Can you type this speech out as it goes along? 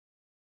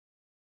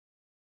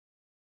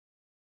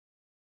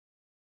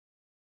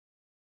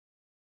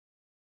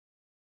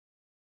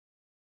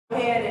Go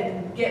ahead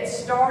and get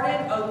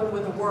started. Open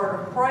with a word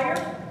of prayer.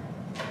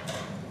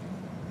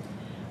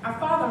 Our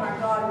Father and our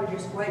God, we're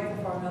just grateful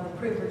for another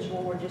privilege,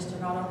 Lord, just to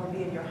not only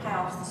be in your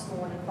house this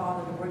morning,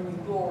 Father, to bring you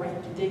glory,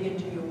 to dig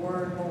into your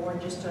word,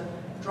 Lord, just to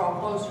draw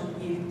closer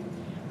to you.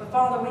 But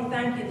Father, we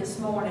thank you this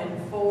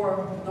morning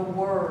for the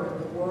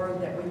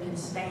word that we can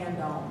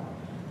stand on.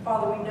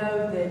 Father, we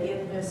know that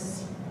in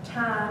this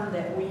time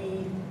that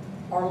we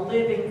are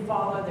living,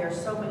 Father, there are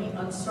so many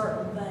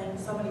uncertain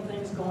things, so many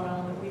things going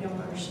on that we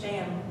don't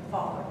understand,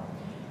 Father.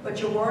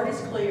 But your word is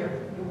clear,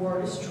 your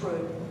word is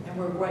true, and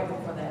we're grateful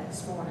for that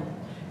this morning.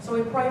 So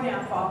we pray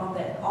now, Father,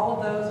 that all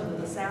of those under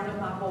the sound of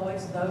my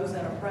voice, those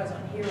that are present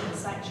here in the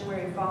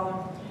sanctuary, Father,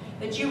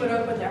 that you would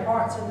open their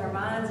hearts and their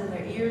minds and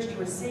their ears to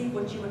receive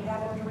what you would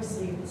have them to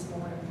receive this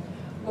morning.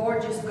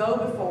 Lord, just go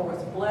before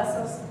us, bless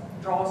us,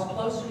 draw us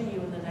closer to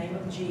you in the name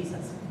of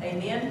Jesus.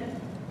 Amen.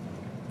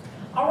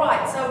 All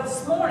right, so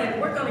this morning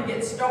we're going to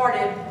get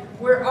started.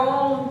 We're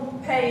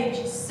on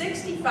page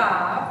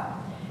 65,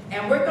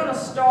 and we're going to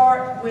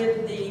start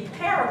with the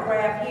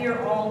paragraph here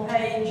on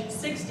page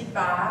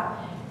 65.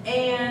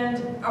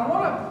 And I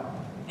want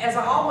to, as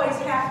I always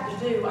have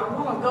to do, I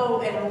want to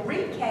go and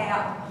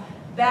recap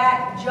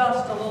back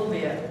just a little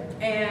bit.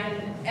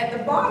 And at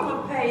the bottom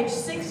of page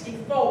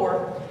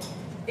 64,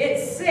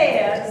 it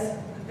says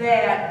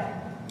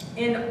that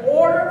in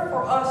order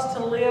for us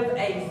to live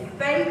a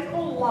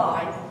faithful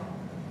life,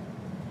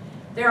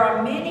 there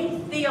are many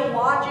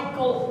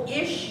theological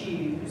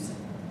issues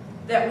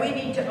that we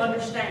need to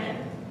understand.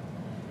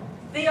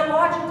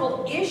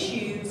 Theological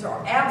issues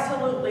are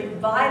absolutely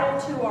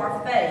vital to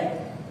our faith,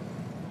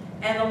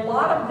 and a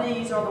lot of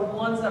these are the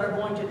ones that are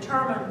going to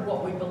determine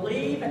what we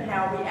believe and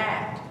how we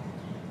act.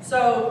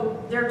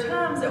 So there are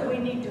times that we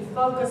need to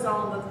focus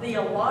on the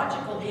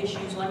theological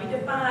issues. Let me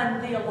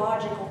define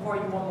theological for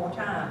you one more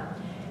time.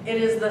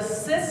 It is the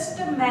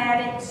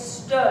systematic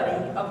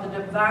study of the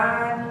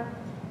divine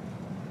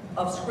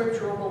of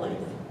scriptural belief.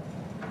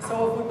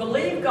 So if we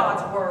believe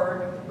God's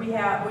word, we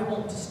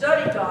want to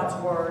study God's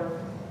word.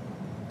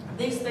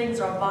 These things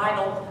are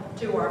vital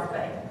to our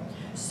faith.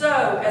 So,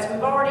 as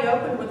we've already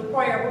opened with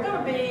prayer, we're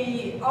going to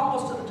be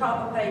almost to the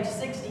top of page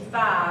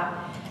 65,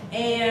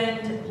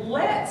 and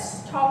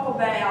let's talk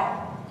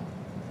about,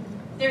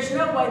 there's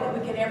no way that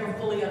we can ever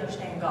fully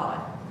understand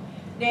God.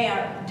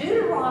 Now,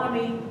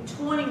 Deuteronomy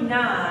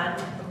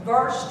 29,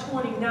 verse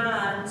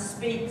 29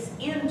 speaks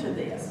into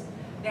this.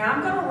 Now,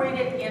 I'm going to read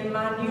it in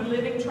my New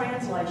Living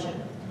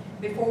Translation.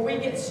 Before we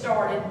get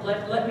started,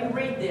 let me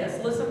read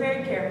this. Listen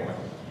very carefully.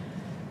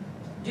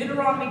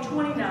 Deuteronomy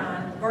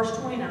 29, verse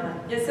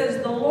 29. It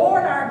says, "The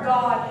Lord our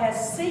God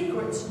has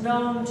secrets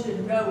known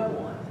to no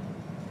one.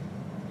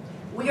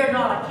 We are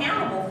not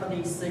accountable for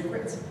these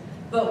secrets,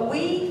 but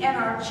we and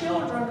our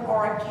children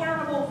are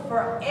accountable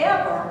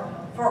forever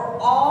for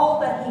all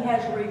that he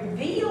has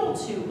revealed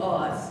to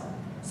us,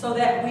 so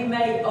that we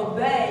may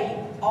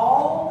obey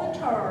all the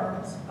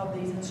terms of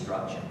these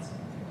instructions."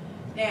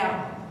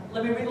 Now,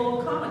 let me read a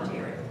little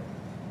commentary.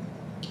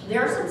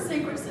 There are some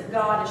secrets that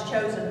God has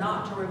chosen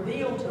not to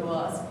reveal to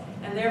us,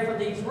 and they're for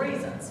these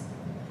reasons.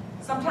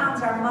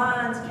 Sometimes our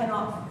minds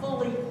cannot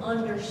fully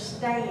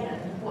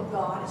understand what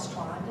God is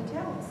trying to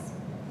tell us.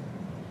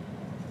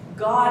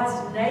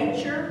 God's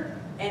nature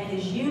and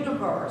his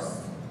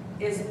universe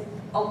is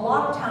a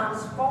lot of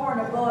times far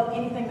and above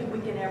anything that we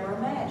can ever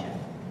imagine.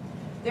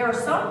 There are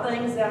some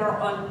things that are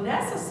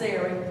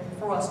unnecessary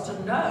for us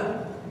to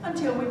know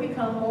until we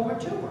become more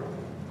mature.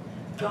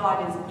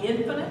 God is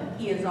infinite,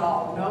 he is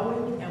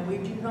all-knowing, and we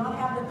do not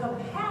have the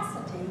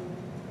capacity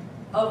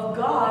of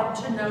God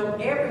to know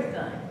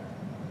everything.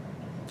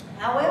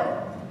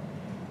 However,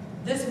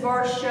 this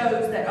verse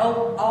shows that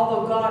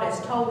although God has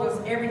told us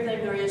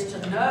everything there is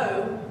to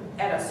know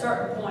at a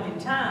certain point in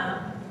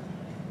time,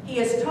 he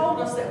has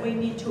told us that we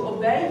need to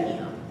obey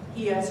him.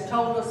 He has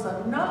told us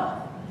enough.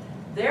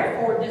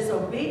 Therefore,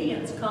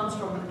 disobedience comes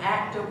from an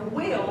act of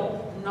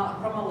will,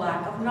 not from a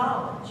lack of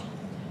knowledge.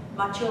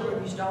 My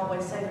children used to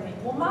always say to me,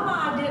 "Well,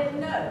 Mama, I didn't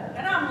know."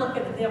 And I'm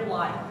looking at them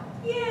like,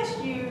 yes,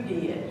 you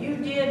did. You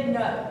did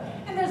know.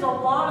 And there's a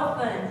lot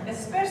of things,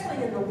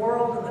 especially in the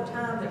world and the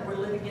time that we're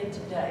living in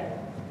today.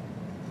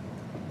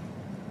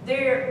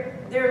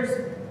 There's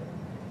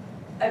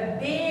a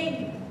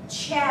big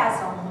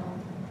chasm,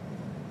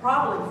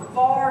 probably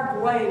far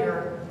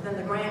greater than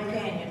the Grand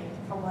Canyon,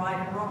 from right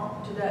and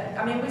wrong today.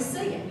 I mean, we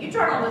see it. You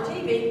turn on the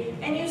TV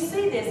and you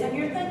see this and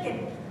you're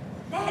thinking,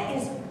 that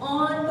is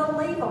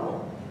unbelievable.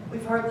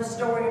 We've heard the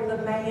story of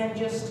the man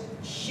just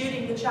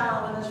shooting the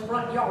child in his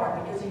front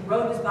yard because he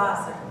rode his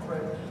bicycle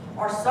through.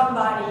 Or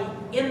somebody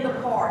in the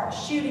park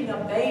shooting a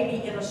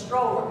baby in a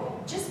stroller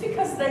just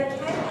because they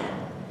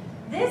can.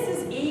 This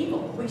is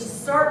evil. We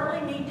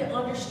certainly need to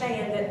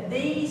understand that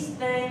these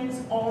things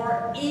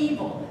are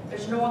evil.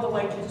 There's no other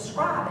way to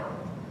describe it.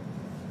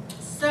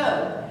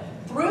 So,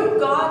 through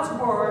God's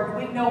word,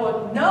 we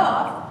know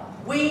enough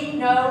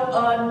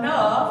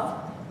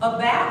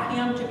about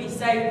him to be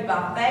saved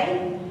by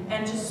faith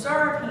and to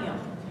serve him.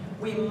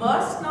 We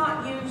must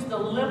not use the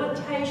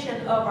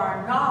limitation of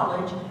our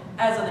knowledge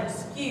as an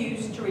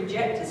excuse to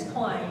reject His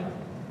claim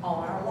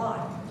on our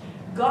life.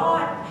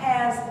 God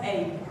has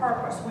a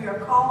purpose. We are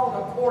called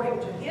according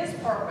to His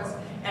purpose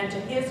and to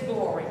His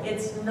glory.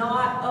 It's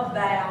not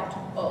about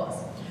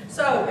us.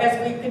 So,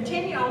 as we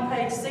continue on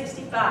page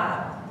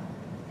 65,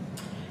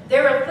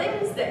 there are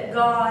things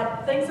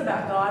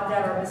about God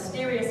that are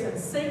mysterious and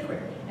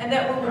secret, and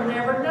that we will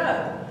never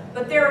know.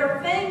 But there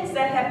are things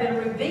that have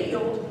been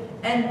revealed,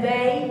 and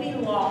they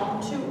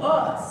belong to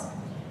us.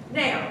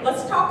 Now,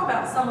 let's talk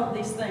about some of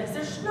these things.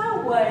 There's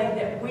no way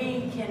that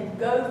we can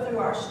go through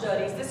our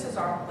studies. This is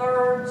our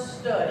third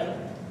study,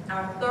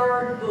 our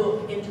third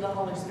book into the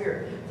Holy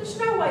Spirit. There's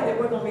no way that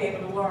we're going to be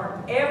able to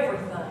learn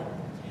everything.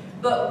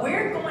 But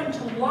we're going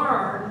to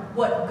learn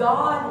what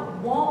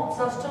God wants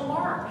us to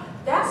learn.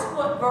 That's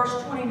what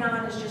verse 29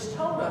 has just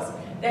told us.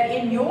 That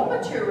in your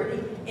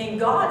maturity, in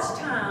God's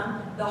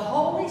time, the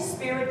Holy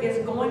Spirit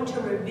is going to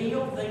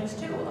reveal things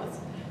to us.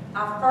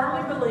 I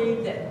firmly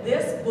believe that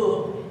this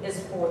book is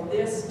for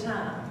this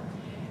time.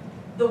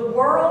 The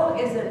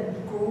world is in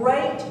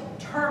great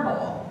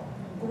turmoil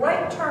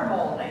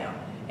now.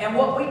 And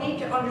what we need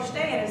to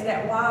understand is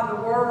that while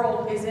the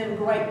world is in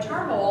great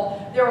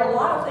turmoil, there are a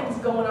lot of things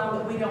going on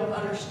that we don't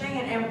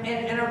understand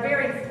and are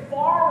very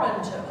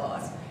foreign to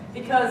us,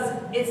 because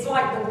it's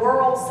like the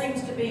world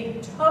seems to be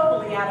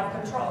totally out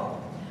of control.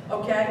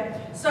 Okay?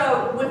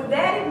 So with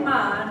that in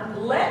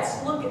mind,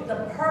 let's look at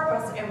the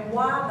purpose and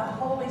why the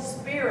Holy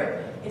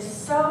Spirit is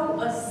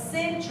so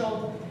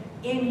essential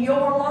in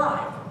your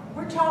life.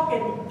 We're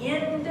talking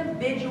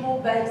individual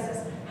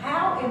basis.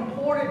 How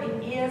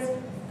important it is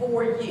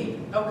for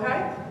you.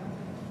 Okay?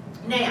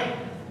 Now,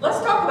 let's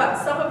talk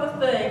about some of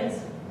the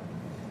things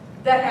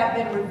that have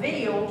been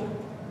revealed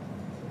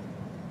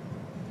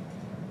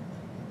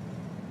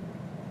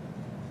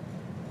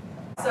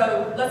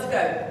So let's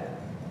go.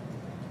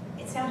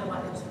 It sounded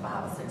like there was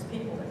 5 or 6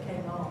 people that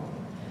came on.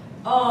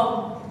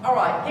 All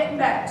right, getting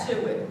back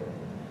to it.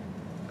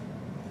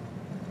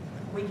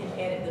 We can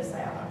edit this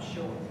out, I'm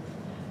sure.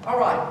 All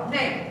right,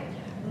 now,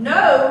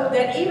 know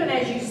that even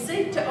as you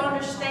seek to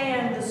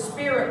understand the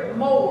Spirit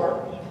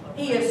more,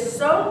 He is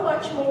so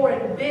much more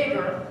and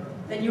bigger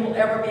than you will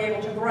ever be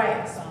able to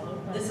grasp.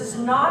 This is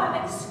not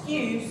an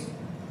excuse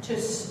to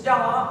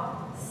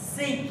stop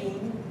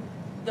seeking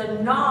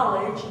the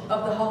knowledge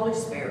of the Holy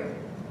Spirit.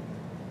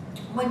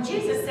 When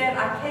Jesus said,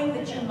 I came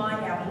that you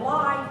might have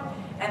life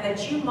and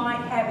that you might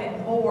have it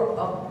more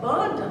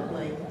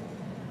abundantly,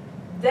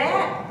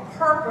 that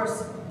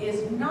purpose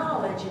is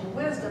knowledge and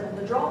wisdom and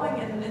the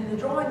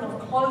drawing of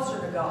closer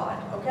to God,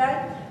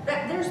 okay?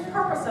 There's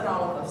purpose in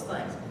all of those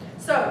things.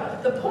 So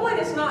the point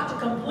is not to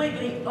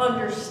completely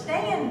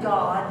understand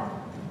God,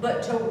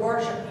 but to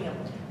worship Him.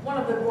 One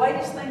of the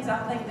greatest things I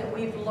think that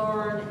we've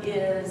learned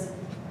is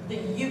the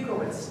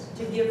Eucharist,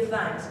 to give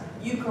thanks.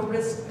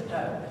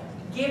 Eucharisto,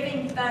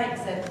 giving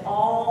thanks at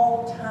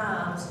all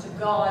times to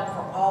God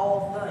for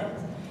all things.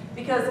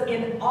 Because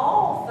in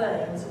all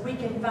things we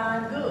can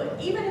find good,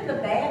 even in the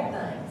bad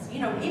things.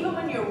 You know, even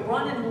when you're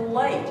running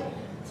late,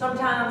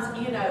 sometimes,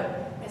 you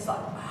know, it's like,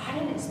 I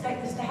didn't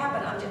expect this to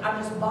happen.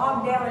 I'm just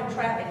bogged down in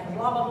traffic and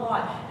blah, blah,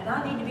 blah, and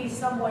I need to be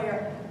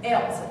somewhere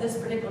else at this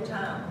particular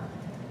time.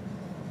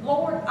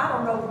 Lord, I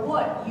don't know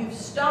what you've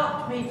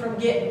stopped me from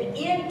getting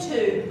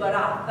into, but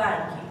I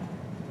thank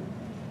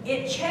you.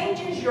 It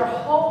changes your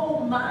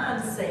whole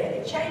mindset.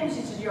 It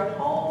changes your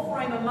whole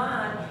frame of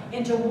mind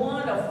into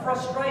one of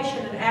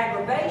frustration and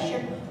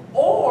aggravation,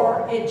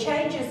 or it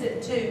changes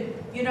it to,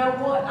 you know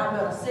what, I'm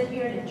going to sit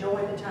here and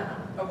enjoy the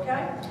time,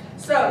 okay?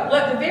 So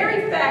let the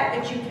very fact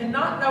that you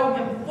cannot know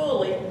Him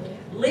fully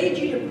lead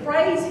you to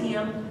praise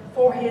Him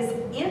for His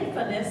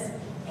infiniteness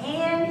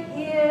and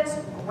His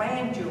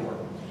grandeur.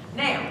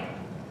 Now,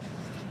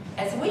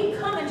 as we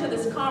come into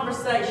this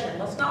conversation,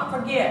 let's not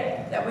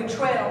forget that we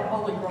tread on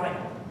holy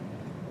ground.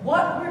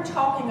 What we're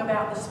talking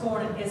about this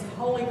morning is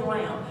holy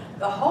ground.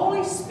 The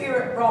Holy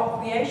Spirit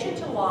brought creation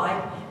to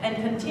life and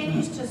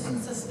continues to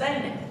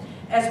sustain it.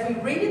 As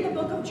we read in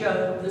the book of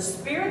Job, the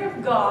Spirit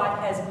of God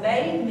has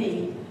made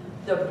me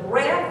the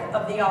breath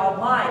of the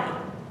Almighty,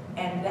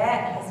 and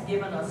that has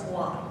given us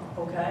life,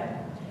 okay?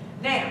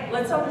 Now,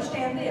 let's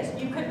understand this.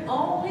 You can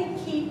only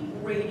keep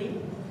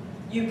reading.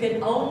 You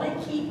can only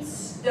keep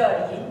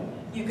studying.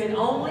 You can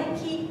only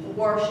keep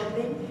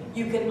worshiping.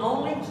 You can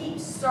only keep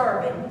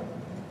serving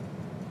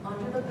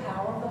under the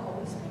power of the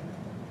Holy Spirit.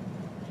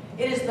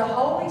 It is the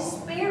Holy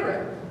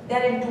Spirit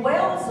that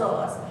indwells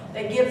us,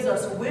 that gives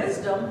us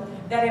wisdom,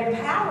 that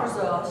empowers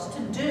us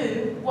to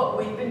do what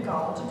we've been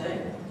called to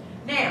do.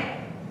 Now,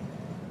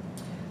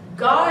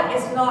 God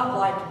is not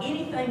like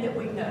anything that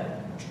we know.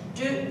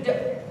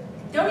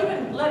 Don't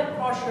even let it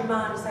cross your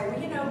mind to say, well,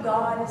 you know,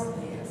 God is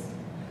this.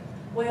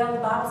 Well, the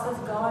Bible says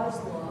God is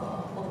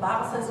love. Well, the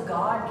Bible says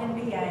God can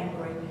be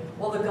angry.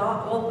 Well, the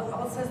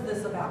Bible says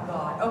this about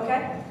God.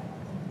 Okay?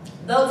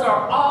 Those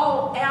are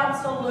all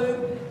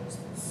absolute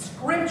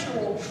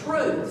scriptural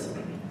truths.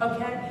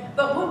 Okay?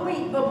 But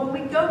when we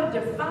go to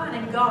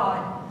defining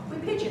God, we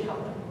pigeonhole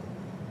Him.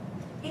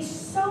 He's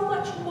so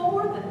much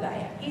more than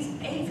that.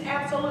 He's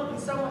absolutely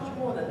so much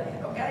more than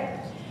that, okay?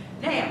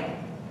 Now,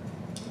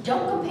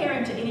 don't compare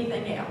him to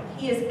anything else.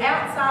 He is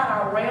outside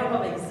our realm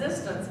of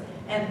existence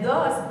and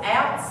thus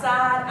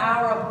outside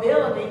our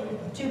ability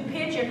to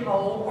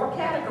pigeonhole or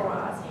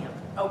categorize him,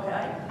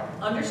 okay?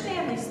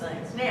 Understand these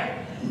things. Now,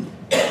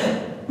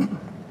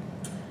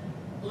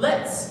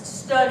 let's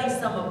study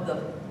some of the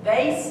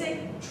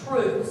basic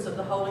truths of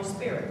the Holy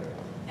Spirit.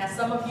 Now,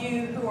 some of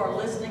you who are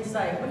listening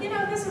say, well, you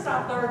know, this is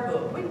our third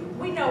book.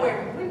 We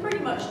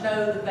pretty much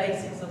know the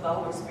basics of the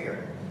Holy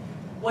Spirit.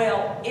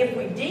 Well, if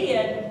we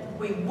did,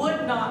 we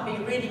would not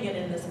be reading it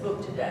in this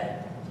book today.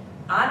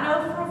 I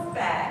know for a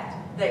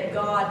fact that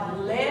God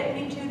led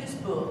me to this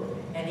book,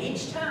 and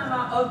each time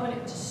I open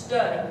it to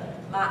study,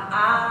 my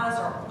eyes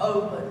are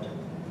opened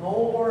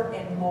more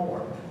and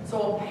more.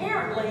 So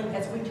apparently,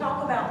 as we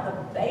talk about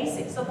the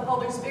basics of the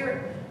Holy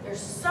Spirit, there's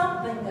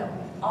something that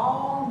we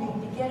all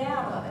need to get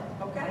out of it,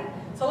 okay?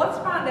 So let's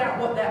find out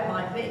what that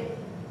might be.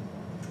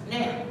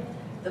 Now,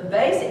 the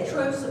basic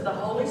truths of the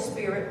Holy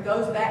Spirit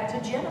goes back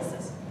to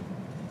Genesis.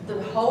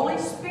 The Holy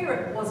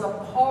Spirit was a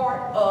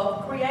part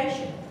of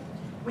creation.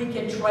 We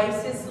can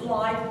trace his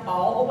life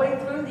all the way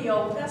through the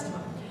Old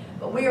Testament.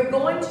 But we are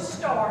going to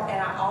start,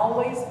 and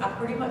I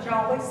pretty much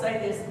always say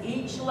this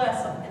each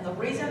lesson, and the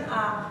reason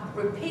I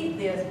repeat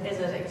this is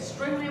it's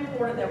extremely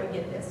important that we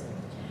get this.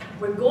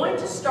 We're going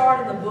to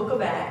start in the book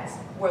of Acts,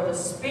 where the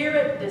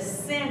Spirit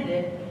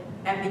descended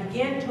and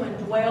began to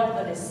indwell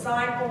the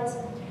disciples,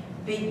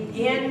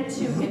 begin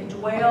to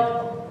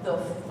indwell the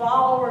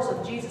followers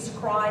of Jesus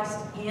Christ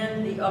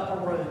in the upper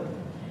room.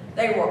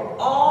 They were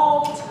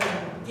all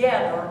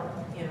together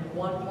in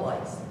one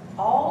place.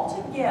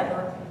 All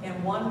together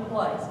in one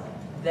place.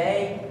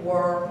 They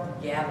were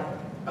gathered.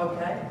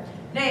 Okay?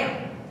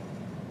 Now,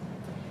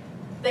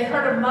 they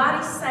heard a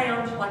mighty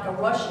sound like a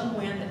rushing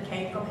wind that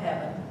came from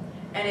heaven,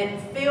 and it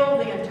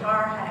filled the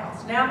entire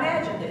house. Now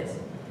imagine this.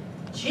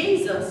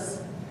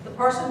 Jesus, the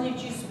person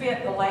that you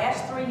spent the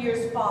last 3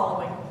 years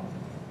following,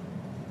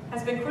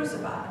 has been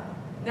crucified.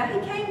 Now he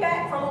came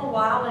back for a little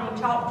while and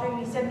he talked to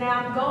him. He said, now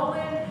I'm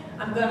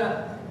going,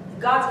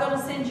 God's going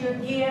to send you a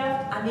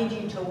gift. I need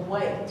you to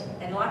wait.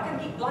 And like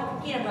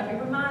again, let me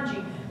remind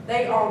you,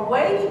 they are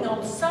waiting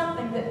on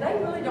something that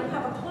they really don't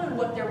have a clue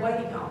what they're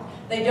waiting on.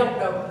 They don't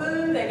know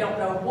who, they don't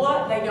know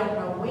what, they don't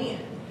know when.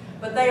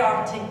 But they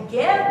are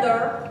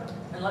together,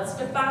 and let's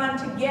define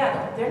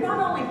together. They're not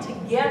only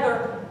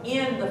together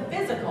in the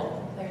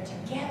physical, they're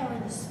together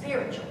in the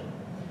spiritual.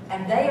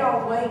 And they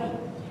are waiting.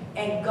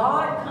 And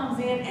God comes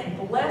in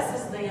and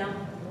blesses them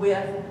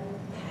with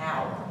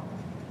power.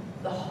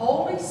 The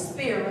Holy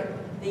Spirit,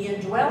 the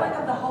indwelling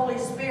of the Holy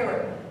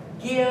Spirit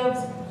gives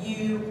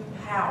you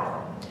power.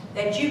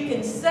 That you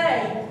can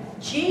say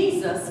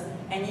Jesus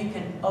and you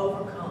can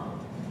overcome.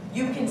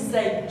 You can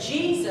say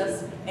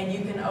Jesus and you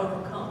can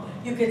overcome.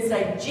 You can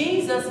say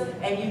Jesus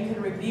and you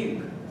can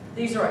rebuke.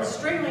 These are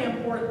extremely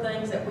important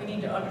things that we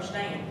need to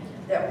understand.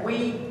 That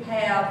we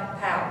have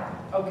power.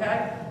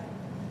 Okay?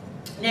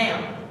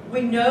 Now, we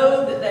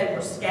know that they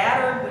were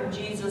scattered when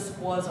Jesus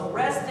was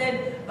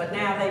arrested, but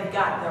now they've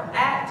got their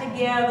act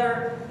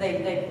together.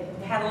 They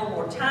had a little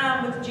more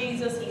time with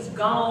Jesus. He's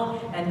gone,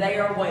 and they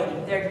are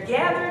waiting. They're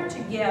gathered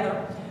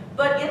together,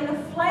 but in the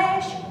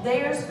flesh,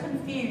 there's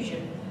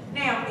confusion.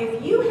 Now,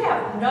 if you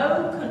have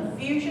no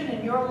confusion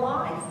in your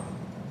life,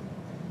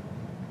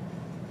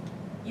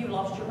 you've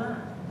lost your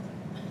mind.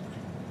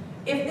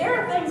 If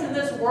there are things in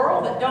this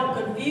world that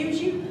don't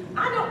confuse you,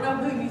 I don't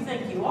know who you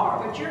think you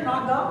are, but you're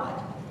not God.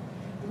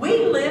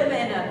 We live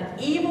in an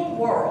evil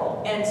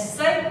world, and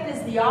Satan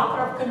is the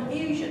author of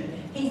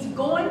confusion. He's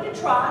going to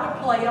try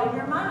to play on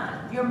your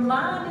mind. Your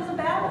mind is a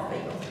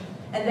battlefield,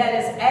 and that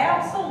is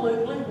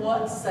absolutely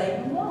what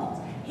Satan wants.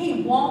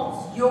 He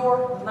wants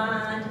your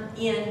mind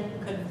in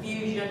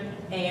confusion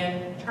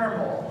and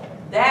turmoil.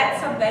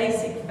 That's a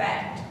basic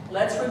fact.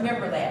 Let's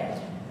remember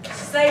that.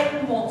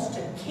 Satan wants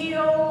to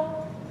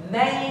kill,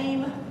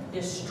 maim,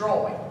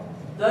 destroy.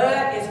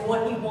 That is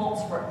what he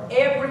wants for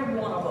every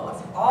one of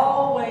us.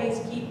 Always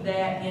keep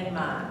that in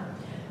mind.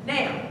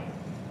 Now,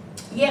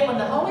 yet when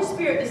the Holy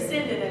Spirit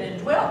descended and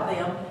indwelt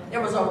them,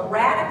 there was a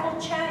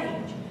radical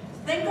change.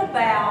 Think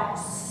about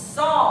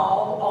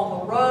Saul on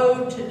the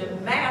road to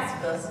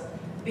Damascus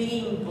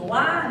being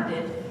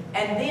blinded,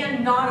 and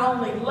then not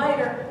only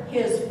later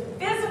his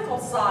physical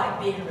sight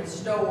being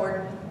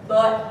restored,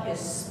 but his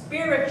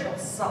spiritual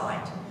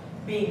sight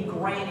being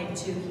granted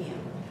to him.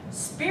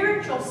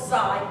 Spiritual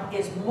sight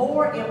is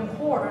more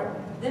important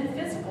than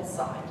physical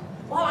sight.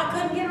 Well, I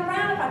couldn't get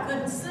around if I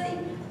couldn't see.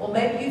 Well,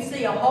 maybe you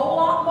see a whole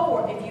lot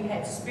more if you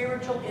had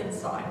spiritual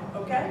insight,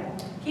 okay?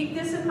 Keep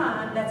this in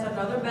mind. That's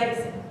another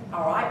basic,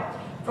 all right?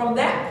 From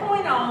that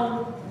point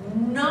on,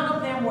 none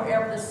of them were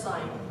ever the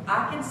same.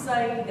 I can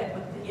say that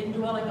with the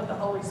indwelling of the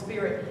Holy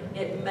Spirit,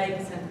 it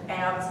makes an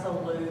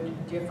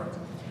absolute difference.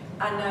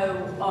 I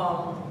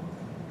know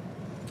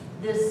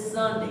this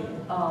Sunday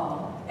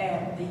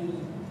at the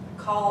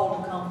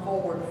call to come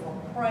forward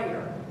for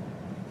prayer,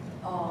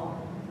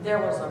 there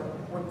was a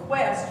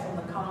request from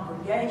the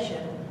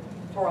congregation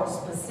for a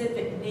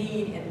specific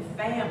need in the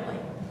family.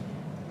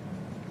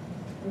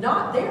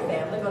 Not their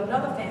family, but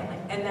another family.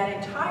 And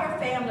that entire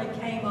family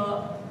came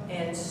up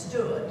and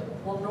stood.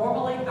 Well,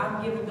 normally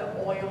I'm given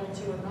the oil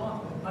to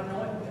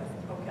anoint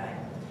with, okay?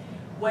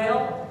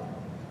 Well,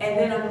 and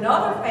then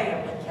another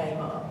family came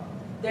up.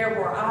 There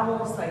were, I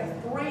want to say,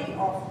 3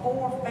 or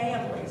 4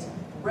 families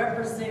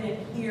represented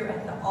here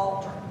at the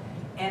altar.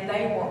 And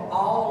they were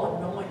all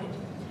anointed.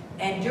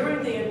 And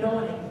during the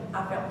anointing,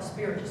 I felt the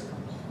Spirit just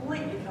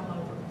completely come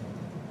over me.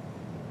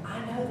 I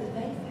know that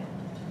they felt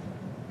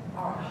it.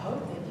 Or I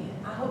hope they did.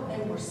 I hope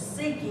they were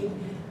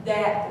seeking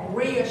that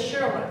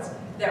reassurance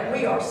that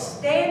we are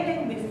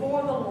standing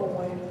before the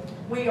Lord,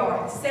 we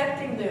are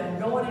accepting the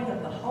anointing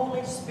of the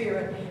Holy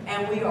Spirit,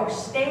 and we are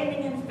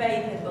standing in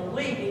faith and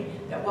believing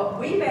that what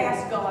we've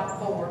asked God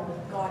for,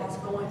 God is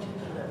going to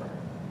deliver.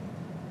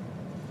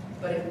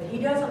 But if He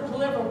doesn't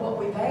deliver what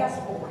we've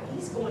asked for,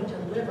 He's going to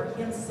deliver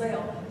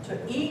Himself to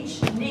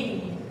each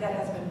need that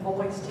has been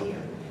voiced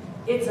here.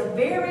 It's a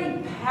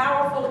very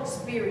powerful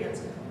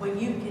experience when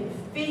you can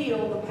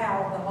feel the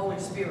power of the Holy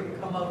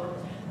Spirit come over.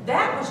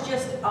 That was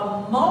just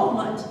a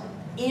moment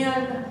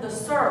in the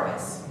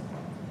service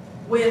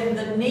when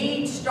the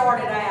need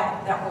started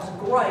out that was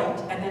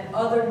great, and then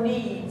other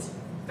needs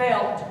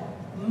felt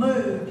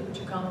moved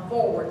to come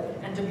forward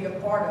and to be a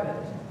part of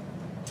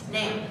it.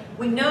 Now,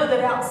 we know that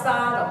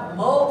outside a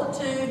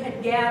multitude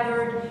had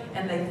gathered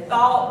and they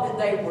thought that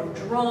they were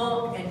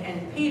drunk,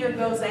 and Peter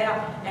goes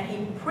out and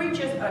he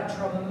preaches a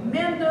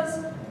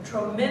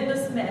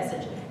tremendous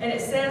message. And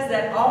it says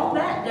that on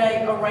that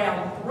day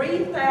around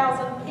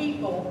 3,000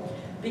 people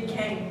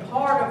became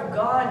part of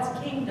God's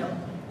kingdom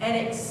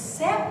and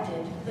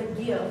accepted the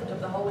gift of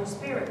the Holy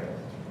Spirit.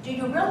 Do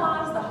you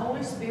realize the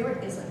Holy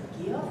Spirit is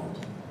a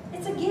gift?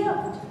 It's a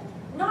gift.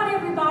 Not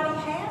everybody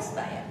has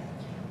that.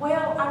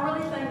 Well, I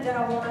really think that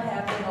I want to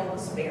have the Holy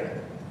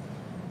Spirit.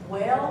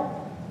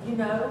 Well, you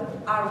know,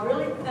 I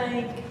really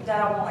think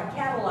that I want a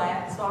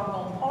Cadillac, so I'm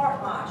going to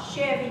park my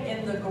Chevy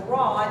in the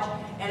garage,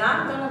 and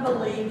I'm going to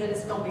believe that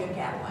it's going to be a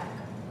Cadillac.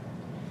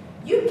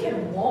 You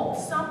can want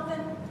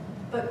something,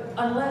 but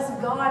unless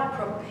God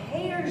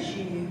prepares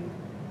you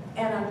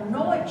and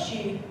anoints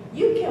you,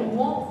 you can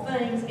want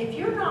things. If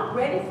you're not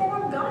ready for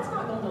them, God's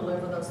not going to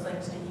deliver those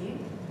things to you.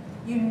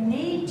 You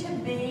need to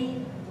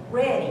be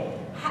ready.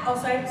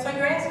 So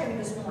you're asking me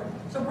this morning,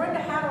 so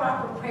Brenda, how do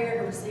I prepare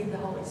to receive the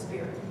Holy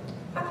Spirit?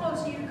 How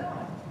close are you to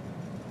God?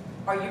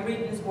 Are you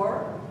reading His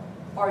Word?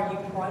 Are you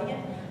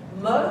praying?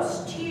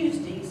 Most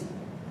Tuesdays,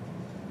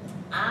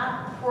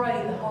 I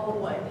pray the whole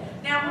way.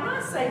 Now, when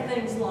I say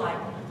things like,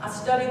 I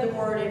study the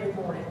Word every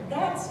morning,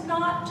 that's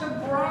not to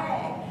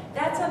brag.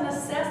 That's a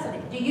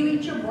necessity. Do you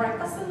eat your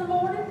breakfast in the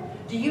morning?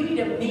 Do you eat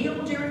a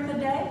meal during the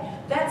day?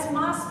 That's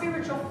my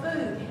spiritual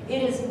food.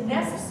 It is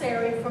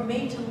necessary for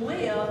me to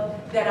live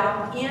that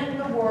I'm in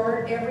the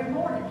Word every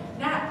morning.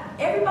 Now,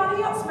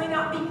 everybody else may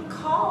not be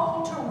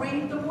called to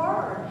read the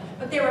Word,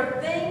 but there are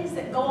things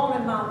that go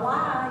on in my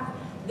life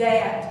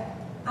that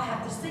I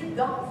have to seek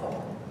God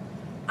for.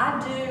 I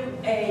do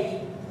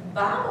a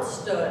Bible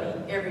study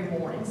every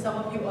morning. Some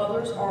of you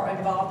others are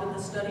involved in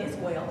the study as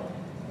well.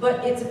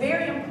 But it's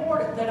very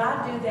important that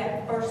I do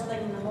that first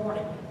thing in the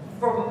morning.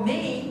 For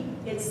me,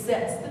 it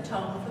sets the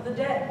tone for the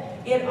day.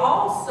 It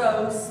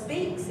also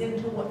speaks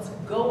into what's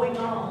going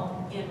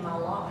on in my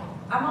life.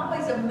 I'm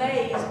always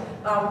amazed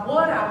by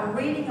what I'm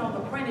reading on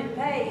the printed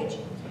page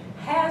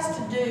has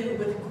to do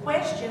with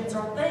questions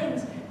or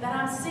things that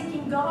I'm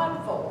seeking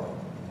God for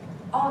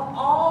on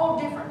all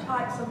different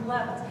types of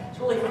levels. It's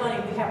really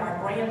funny. We have our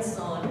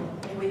grandson,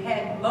 and we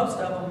had most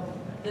of them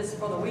this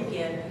for the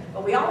weekend,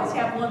 but we always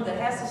have one that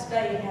has to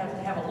stay and has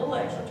to have a little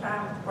extra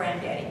time with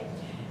Granddaddy.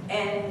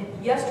 And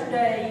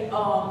yesterday,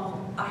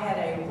 I had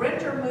a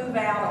renter move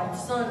out on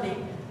Sunday,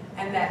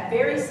 and that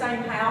very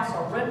same house,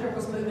 a renter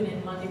was moving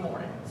in Monday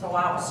morning. So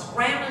I was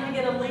scrambling to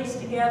get a lease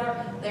together.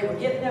 They were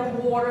getting their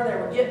water, they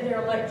were getting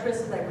their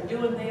electricity, they were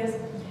doing this.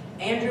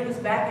 Andrew was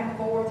back and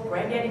forth,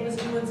 Granddaddy was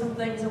doing some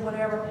things or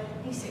whatever.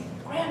 He said,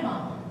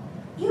 Grandma,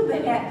 you've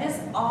been at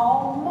this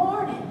all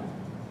morning.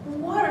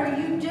 What are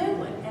you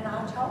doing? And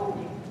I told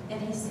him,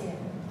 and he said,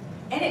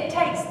 and it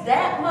takes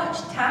that much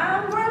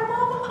time,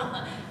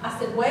 Grandmama? I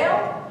said,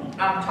 well,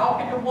 I'm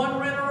talking to one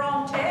renter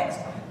on text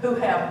who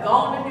have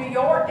gone to New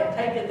York and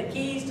taken the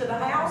keys to the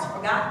house,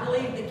 forgot to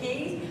leave the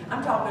keys.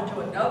 I'm talking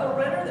to another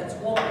renter that's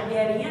wanting to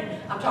get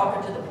in. I'm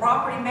talking to the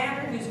property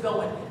manager who's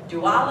going,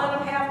 do I let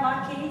them have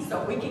my keys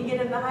so we can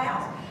get in the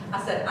house?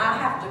 I said, I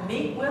have to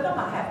meet with them.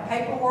 I have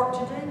paperwork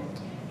to do.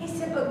 He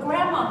said, but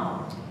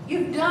Grandmama,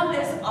 you've done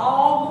this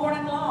all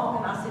morning long.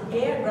 And I said,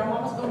 yeah,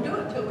 Grandmama's going to do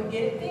it till we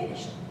get it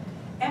finished.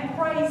 And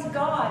praise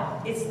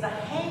God, it's the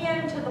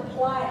hand to the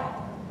plow.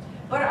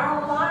 But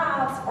our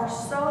lives are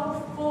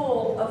so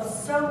full of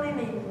so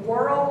many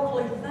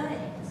worldly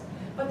things.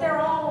 But they're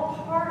all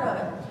a part of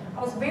it.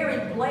 I was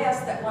very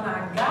blessed that when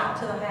I got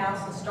to the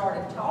house and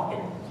started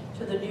talking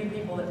to the new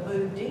people that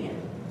moved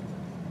in,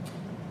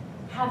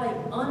 how they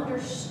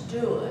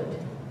understood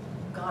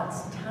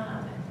God's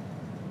timing.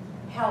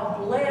 how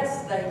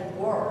blessed they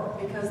were,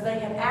 because they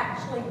had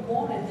actually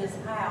wanted this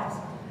house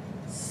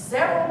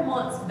several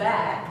months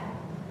back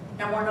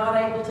and were not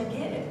able to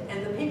get it.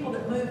 And the people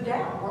that moved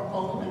out were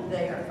only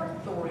there for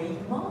 3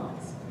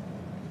 months.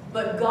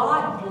 But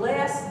God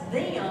blessed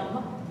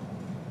them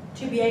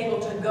to be able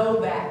to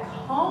go back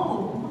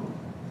home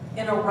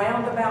in a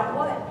roundabout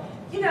way.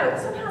 You know,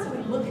 sometimes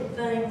we look at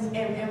things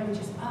and we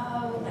just,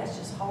 oh, that's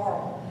just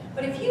horrible.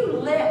 But if you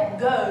let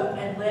go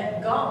and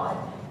let God,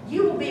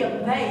 you will be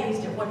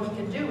amazed at what He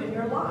can do in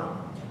your life.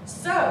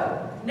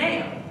 So,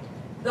 now,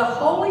 the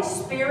Holy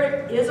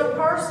Spirit is a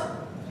person.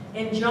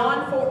 In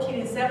John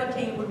 14 and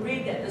 17, we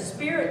read that the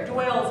Spirit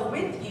dwells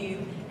with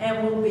you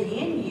and will be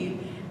in you,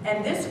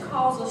 and this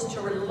calls us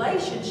to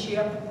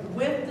relationship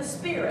with the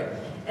Spirit.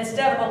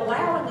 Instead of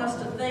allowing us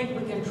to think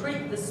we can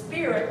treat the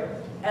Spirit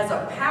as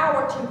a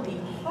power to be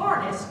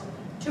harnessed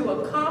to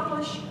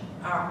accomplish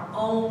our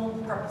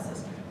own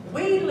purposes.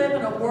 We live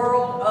in a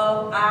world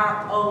of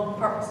our own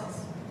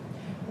purposes.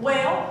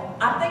 Well,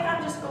 I think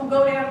I'm just going to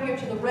go down here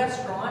to the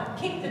restaurant,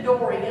 kick the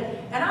door in,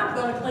 and I'm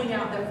going to clean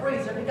out the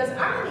freezer because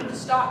I need to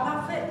stock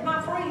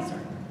my freezer.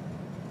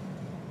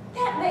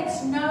 That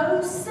makes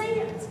no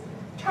sense.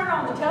 Turn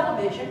on the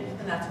television,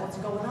 and that's what's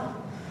going on.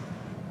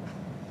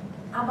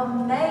 I'm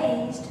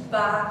amazed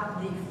by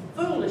the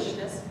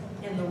foolishness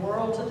in the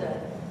world today.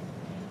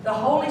 The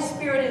Holy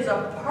Spirit is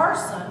a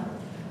person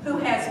who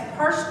has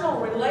personal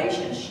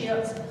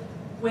relationships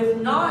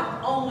with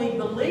not only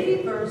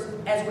believers,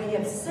 as we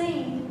have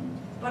seen,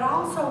 but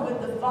also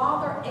with the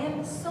Father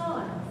and the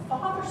Son.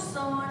 Father,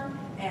 Son,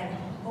 and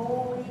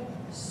Holy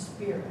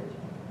Spirit.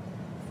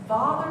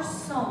 Father,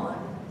 Son,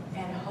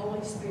 and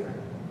Holy Spirit.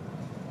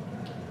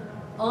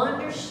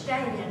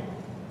 Understand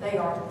they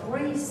are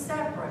three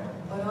separate,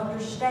 but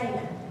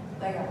understand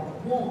they are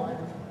one,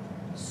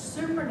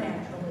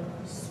 supernaturally,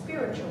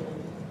 spiritually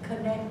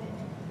connected.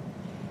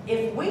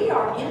 If we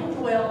are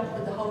indwelt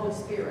with the Holy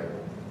Spirit,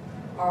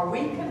 are we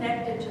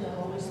connected to the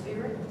Holy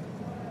Spirit?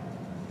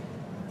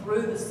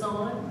 Through the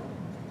Son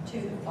to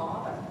the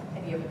Father?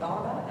 Have you ever thought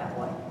about it that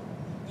way?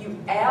 You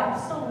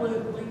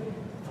absolutely,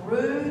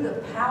 through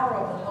the power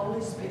of the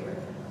Holy Spirit,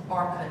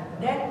 are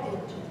connected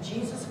to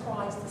Jesus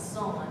Christ the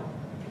Son,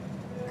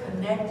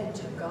 connected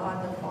to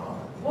God the Father.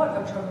 What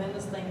a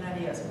tremendous thing that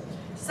is.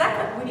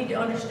 Second, we need to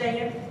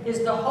understand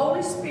is the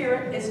Holy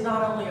Spirit is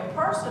not only a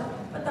person,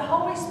 but the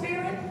Holy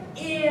Spirit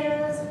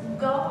is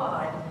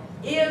God.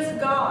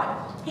 Is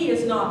God. He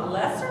is not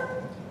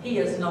lesser. He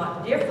is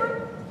not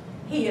different.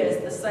 He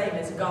is the same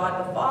as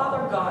God the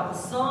Father, God the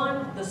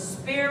Son. The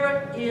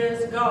Spirit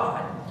is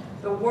God.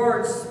 The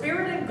words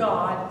Spirit and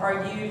God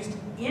are used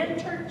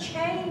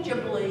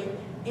interchangeably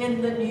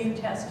in the New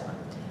Testament.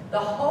 The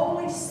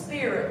Holy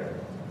Spirit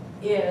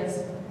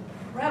is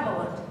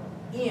prevalent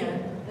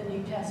in the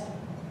New Testament.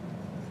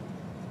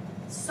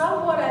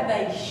 Somewhat of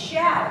a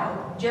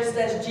shadow, just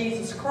as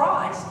Jesus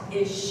Christ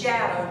is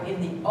shadowed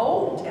in the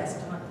Old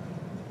Testament,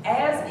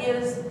 as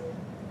is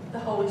the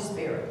Holy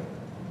Spirit.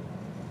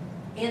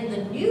 In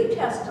the New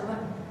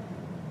Testament,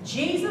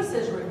 Jesus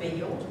is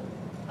revealed,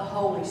 the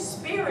Holy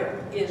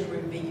Spirit is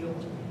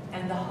revealed,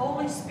 and the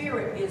Holy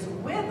Spirit is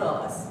with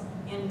us,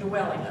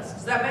 indwelling us.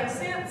 Does that make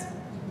sense?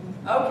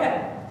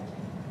 Okay.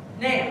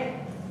 Now,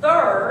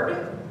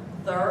 third,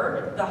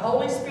 the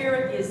Holy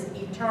Spirit is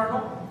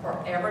eternal,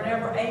 forever and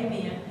ever,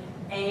 amen,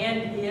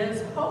 and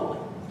is holy.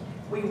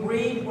 We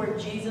read where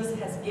Jesus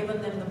has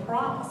given them the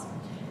promise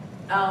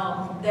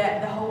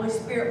that the Holy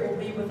Spirit will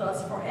be with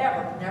us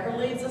forever. Never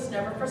leaves us,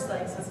 never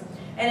forsakes us.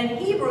 And in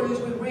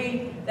Hebrews, we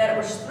read that it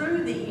was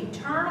through the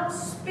eternal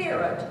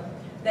Spirit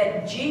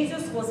that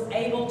Jesus was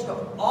able to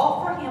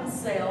offer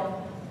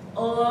Himself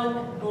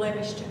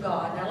unblemished to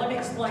God. Now, let me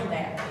explain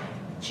that.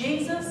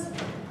 Jesus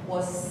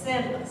was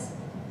sinless,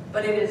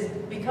 but it is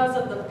because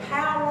of the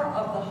power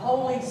of the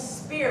Holy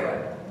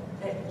Spirit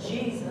that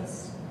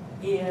Jesus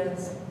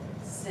is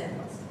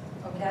sinless.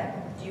 Okay?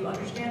 Do you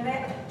understand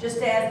that?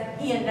 Just as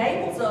He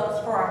enables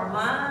us for our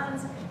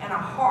minds and our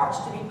hearts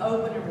to be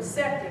open and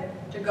receptive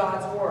to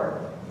God's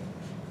Word.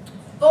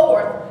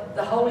 Fourth,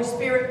 the Holy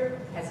Spirit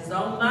has His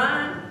own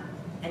mind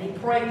and He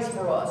prays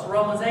for us.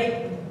 Romans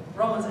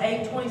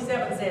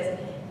 8:27 says,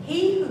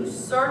 He who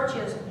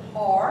searches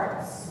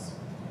hearts.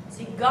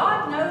 See,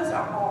 God knows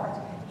our hearts.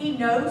 He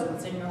knows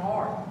what's in your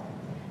heart.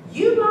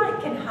 You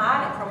can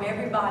hide it from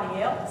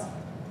everybody else,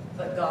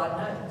 but God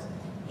knows.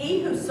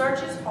 He who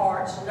searches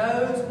hearts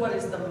knows what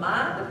is the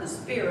mind of the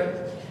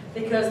Spirit,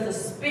 because the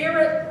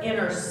Spirit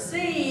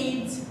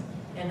intercedes.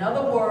 In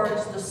other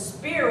words, the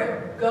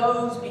Spirit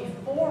goes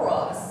before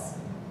us,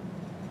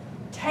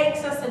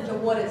 takes us into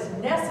what is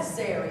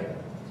necessary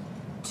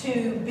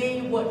to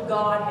be what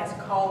God has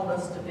called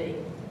us to be.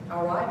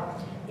 All right?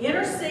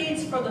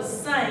 Intercedes for the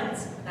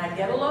saints. Now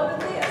get a load of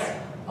this.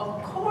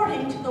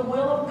 According to the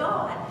will of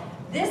God.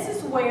 This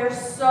is where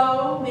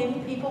so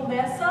many people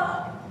mess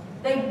up.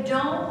 They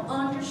don't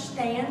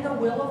understand the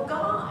will of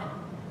God.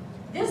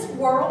 This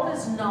world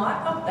is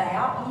not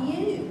about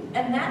you.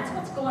 And that's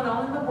what's going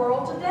on in the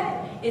world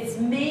today. It's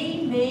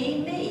me,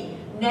 me, me.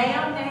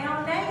 Now,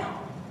 now, now.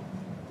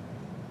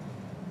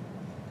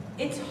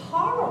 It's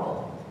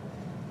horrible.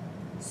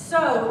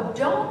 So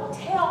don't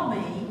tell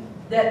me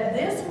that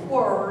this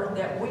word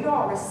that we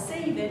are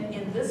receiving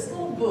in this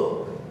little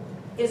book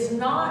is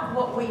not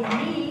what we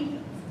need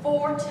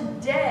for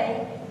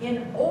today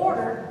in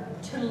order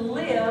to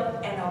live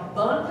an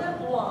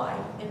abundant life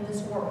in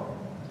this world.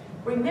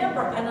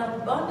 Remember, an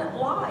abundant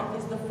life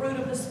is the fruit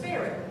of the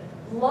Spirit.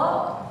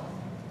 Love.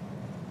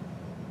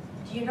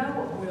 Do you know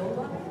what real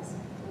love is?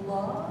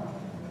 Love,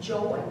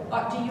 joy.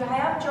 Do you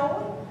have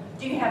joy?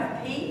 Do you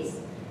have peace?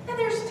 And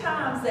there's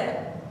times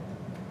that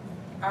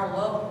our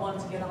loved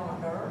ones get on our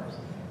nerves.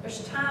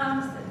 There's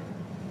times that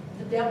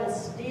the devil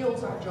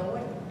steals our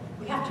joy.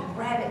 We have to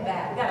grab it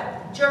back. We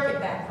got to jerk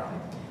it back from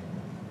it.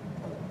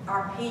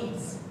 Our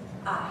peace.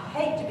 I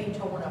hate to be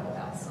torn up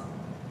about something.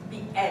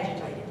 Be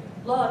agitated.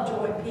 Love,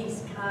 joy,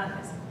 peace,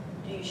 kindness.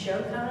 Do you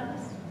show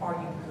kindness? Are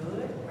you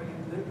good? Are you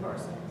a good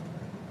person?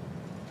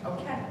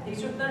 Okay,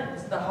 these are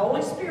things. The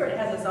Holy Spirit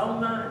has His own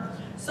mind.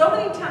 So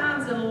many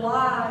times in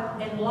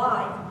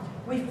life,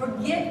 we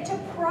forget to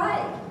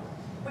pray.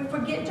 We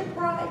forget to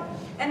pray.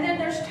 And then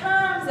there's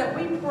times that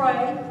we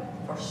pray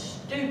for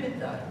stupid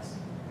things.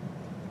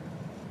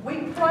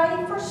 We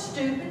pray for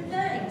stupid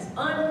things,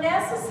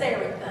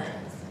 unnecessary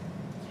things.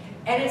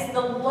 And it's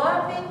the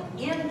loving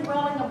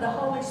indwelling of the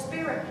Holy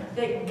Spirit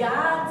that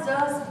guides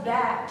us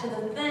back to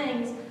the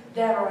things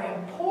that are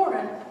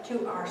important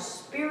to our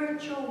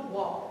spiritual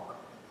walk.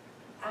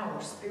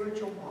 Our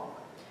spiritual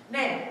walk.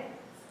 Now,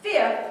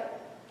 fifth,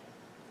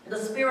 the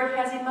Spirit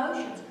has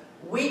emotions.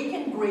 We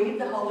can grieve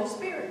the Holy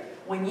Spirit.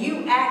 When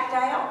you act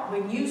out,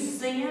 when you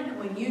sin,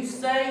 when you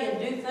say and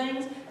do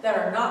things that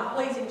are not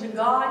pleasing to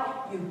God,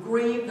 you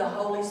grieve the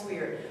Holy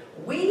Spirit.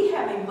 We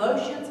have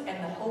emotions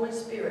and the Holy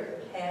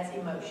Spirit has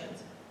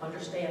emotions.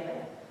 Understand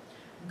that.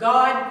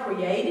 God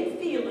created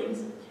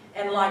feelings,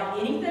 and like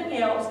anything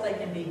else, they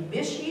can be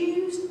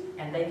misused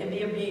and they can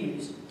be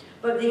abused.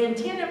 But the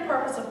intent and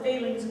purpose of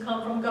feelings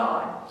come from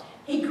God.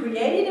 He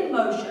created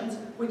emotions,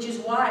 which is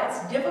why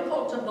it's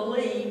difficult to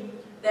believe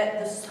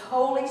that the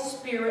Holy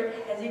Spirit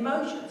has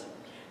emotions.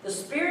 The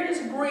Spirit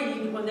is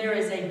grieved when there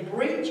is a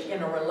breach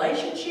in a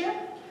relationship,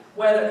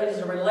 whether it is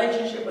a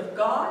relationship with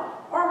God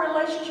or a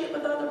relationship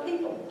with other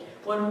people.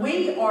 When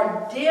we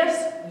are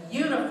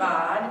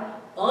disunified,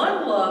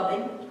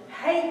 unloving,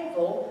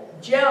 hateful,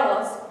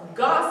 jealous,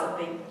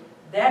 gossiping,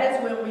 that is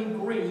when we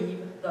grieve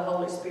the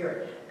Holy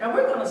Spirit. Now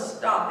we're going to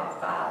stop at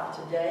 5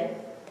 today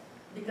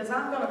because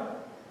I'm going to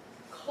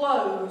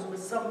close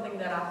with something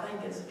that I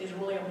think is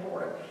really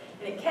important.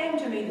 And it came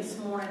to me this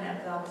morning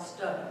as I was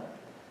studying.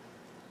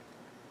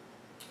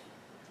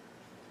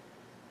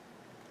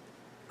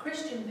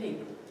 Christian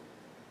people.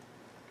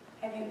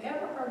 Have you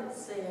ever heard it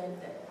said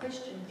that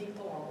Christian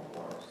people are the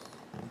worst?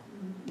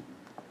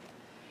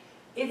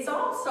 It's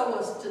also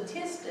a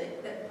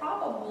statistic that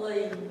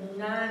probably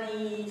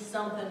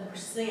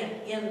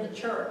 90-something% in the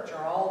church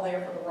are all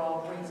there for the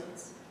wrong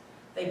reasons.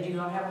 They do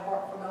not have a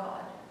heart for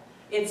God.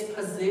 It's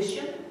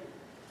position,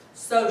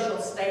 social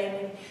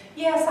standing.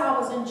 Yes, I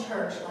was in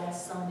church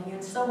last Sunday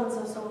and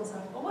so-and-so,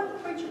 so-and-so. Well, what did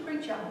the preacher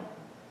preach on?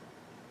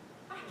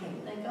 I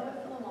can't think of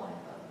it for the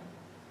life of me.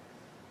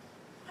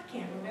 I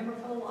can't remember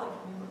for the life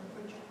of me what the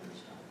preacher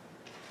preached on.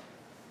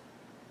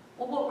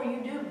 Well, what were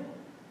you doing?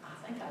 I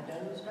think I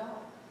dozed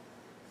off.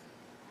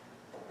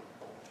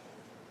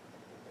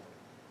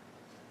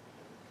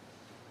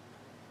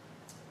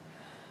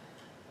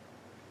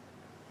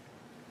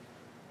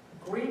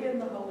 Grieving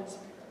the Holy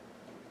Spirit.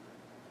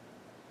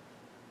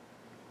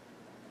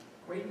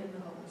 Grieving the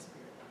Holy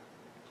Spirit.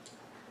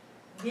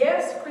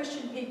 Yes,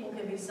 Christian people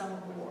can be some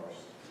of the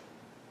worst.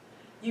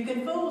 You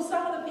can fool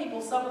some of the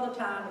people some of the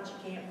time, but you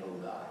can't fool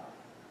God.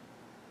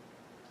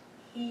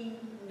 He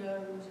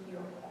knows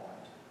your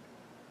heart.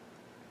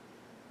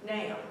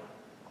 Now,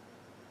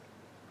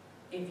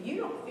 if you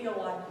don't feel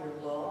like you're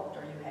loved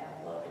or you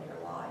have love in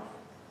your life,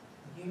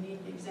 you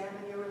need to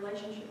examine your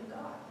relationship with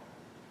God.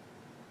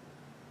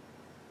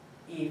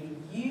 If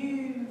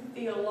you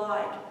feel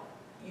like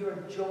your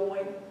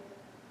joy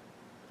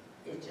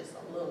is just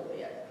a little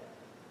bit,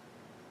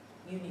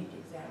 you need to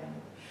examine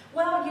it.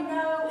 Well, you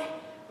know,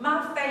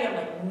 my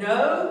family.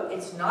 No,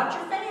 it's not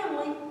your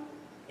family.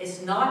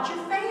 It's not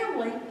your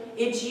family.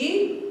 It's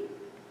you.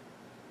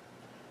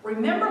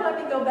 Remember,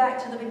 let me go back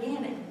to the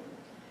beginning.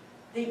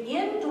 The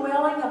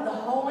indwelling of the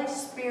Holy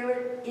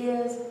Spirit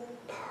is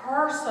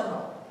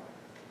personal.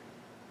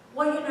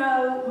 Well, you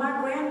know,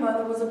 my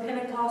grandmother was a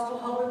Pentecostal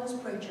holiness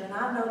preacher, and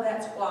I know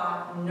that's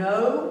why.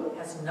 No,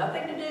 has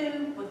nothing to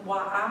do with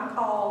why I'm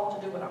called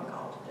to do what I'm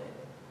called to do.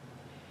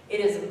 It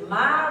is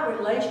my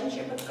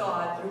relationship with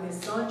God through His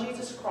Son,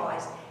 Jesus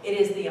Christ. It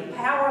is the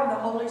power of the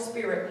Holy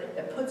Spirit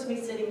that puts me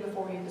sitting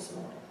before you this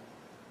morning.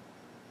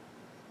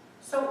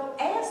 So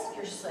ask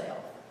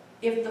yourself,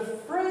 if the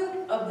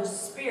fruit of the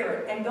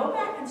Spirit, and go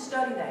back and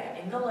study that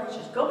in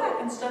Galatians, go back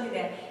and study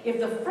that.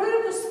 If the fruit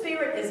of the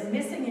Spirit is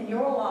missing in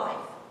your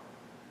life,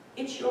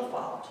 it's your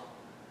fault.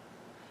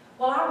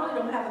 Well, I really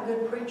don't have a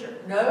good preacher.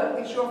 No,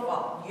 it's your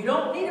fault. You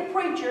don't need a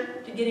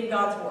preacher to get in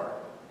God's Word.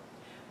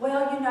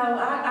 well, you know,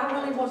 I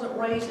really wasn't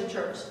raised in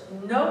church.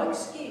 No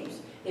excuse.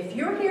 If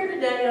you're here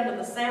today under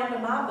the sound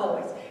of my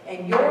voice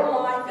and your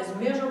life is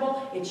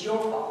miserable, it's your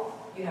fault.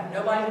 You have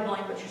nobody to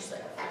blame but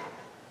yourself.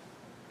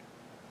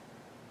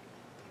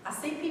 I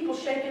see people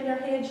shaking their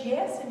heads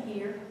yes in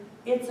here.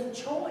 It's a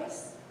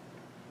choice.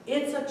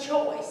 It's a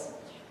choice.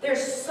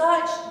 There's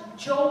such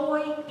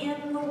joy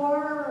in the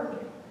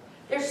Word.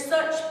 There's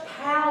such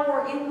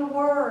power in the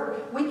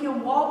Word. We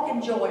can walk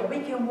in joy.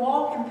 We can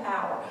walk in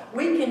power.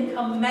 We can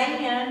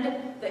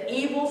command the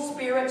evil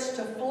spirits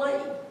to flee.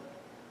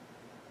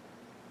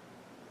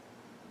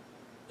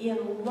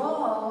 In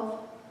love,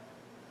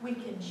 we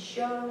can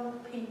show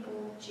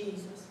people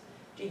Jesus.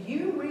 Do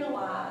you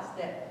realize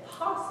that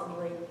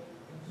possibly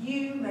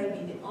you may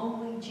be the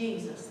only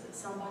Jesus that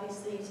somebody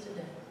sees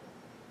today?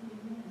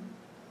 Amen.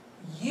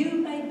 You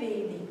may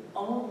be the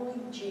only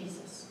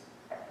Jesus.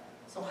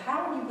 So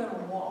how are you going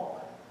to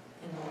walk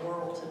in the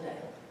world today?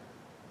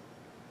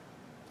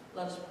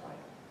 Let us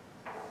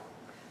pray.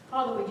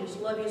 Father, we just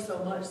love you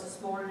so much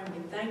this morning, and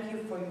we thank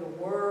you for your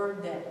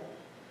word that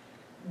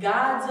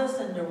guides us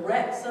and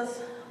directs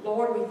us.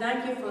 Lord, we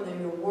thank you for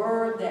your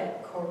word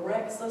that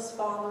corrects us,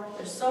 Father.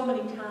 There's so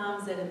many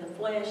times that in the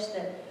flesh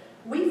that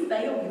we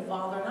fail you,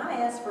 Father, and I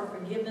ask for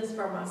forgiveness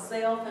for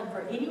myself and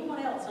for anyone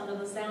else under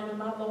the sound of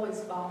my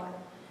voice, Father.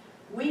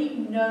 We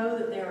know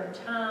that there are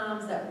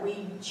times that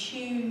we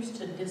choose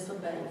to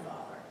disobey,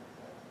 Father.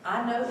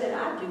 I know that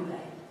I do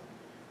that.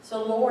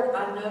 So, Lord,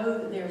 I know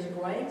that there's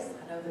grace.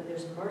 I know that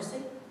there's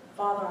mercy.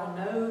 Father,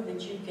 I know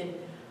that you can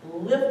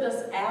lift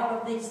us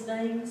out of these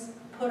things,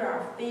 put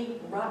our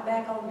feet right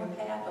back on your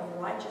path of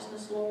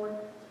righteousness, Lord.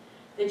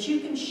 That you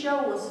can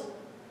show us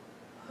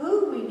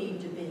who we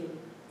need to be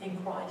in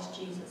Christ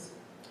Jesus.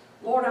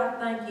 Lord, I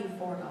thank you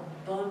for an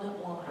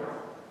abundant life.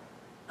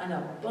 An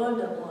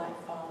abundant life,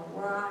 Father,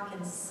 where I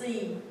can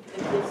see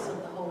the gifts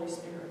of the Holy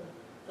Spirit.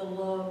 The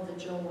love, the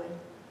joy,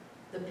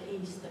 the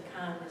peace, the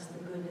kindness,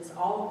 the goodness,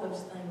 all of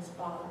those things,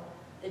 Father,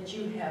 that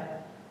you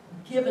have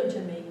given to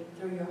me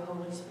through your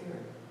Holy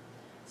Spirit.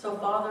 So,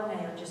 Father,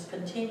 now just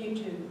continue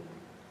to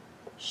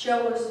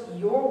show us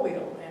your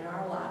will in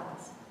our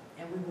lives,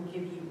 and we will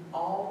give you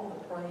all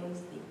the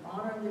praise, the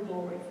honor, and the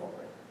glory for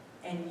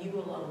it, and you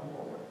alone,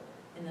 Lord.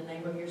 In the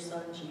name of your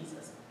Son,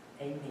 Jesus.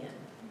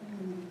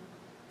 Amen.